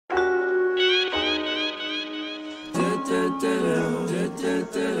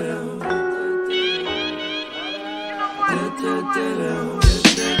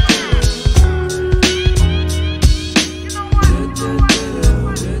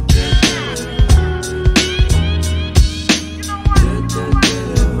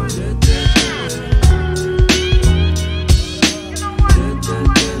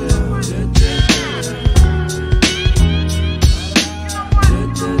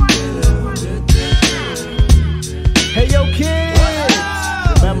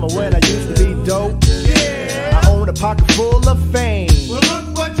When I used to be dope, yeah. I own a pocket full of fame. Well,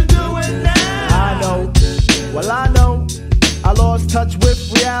 look what you're doing now. I know, well I know, I lost touch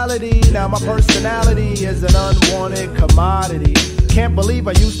with reality. Now my personality is an unwanted commodity. Can't believe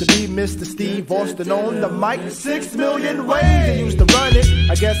I used to be Mr. Steve Austin on the mic. 6 million ways I used to run it.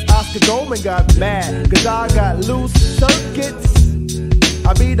 I guess Oscar Goldman got mad, cause I got loose circuits.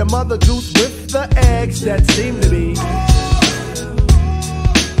 I be the mother goose with the eggs that seem to be.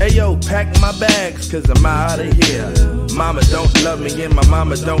 Hey yo, pack my bags, cause I'm out of here. Mama don't love me and my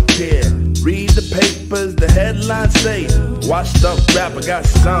mama don't care. Read the papers, the headlines say washed up rapper got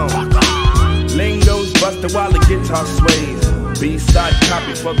some. Lingo's busted while the guitar sways. B-side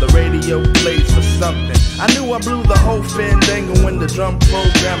copy for the radio plays for something. I knew I blew the whole fandango when the drum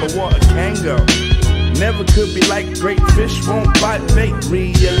programmer wore a Kango. Never could be like great fish, won't bite bait.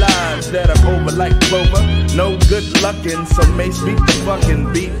 Realize that I'm over like Clover. No good luckin', so Mace beat the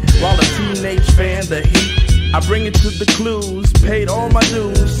fucking beat. While a teenage fan, the heat. I bring it to the clues, paid all my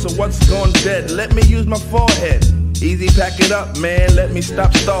dues. So what's gone dead? Let me use my forehead. Easy, pack it up, man, let me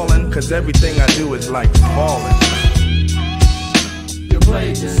stop stalling. Cause everything I do is like falling. You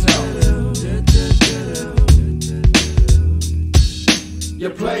played yourself. You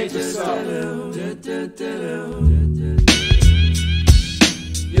played yourself.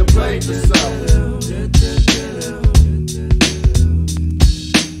 You played yourself.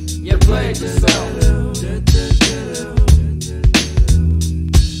 You played yourself.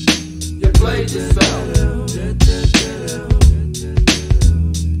 You played yourself.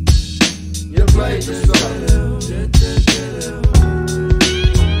 You played yourself.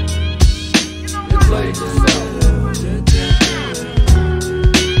 You played yourself.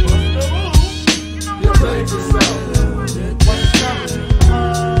 You played yourself. What's up?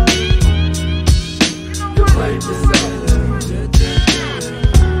 You played yourself.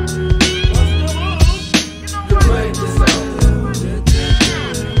 You played yourself.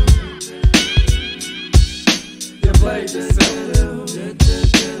 You played yourself.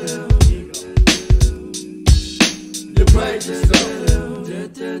 You played yourself.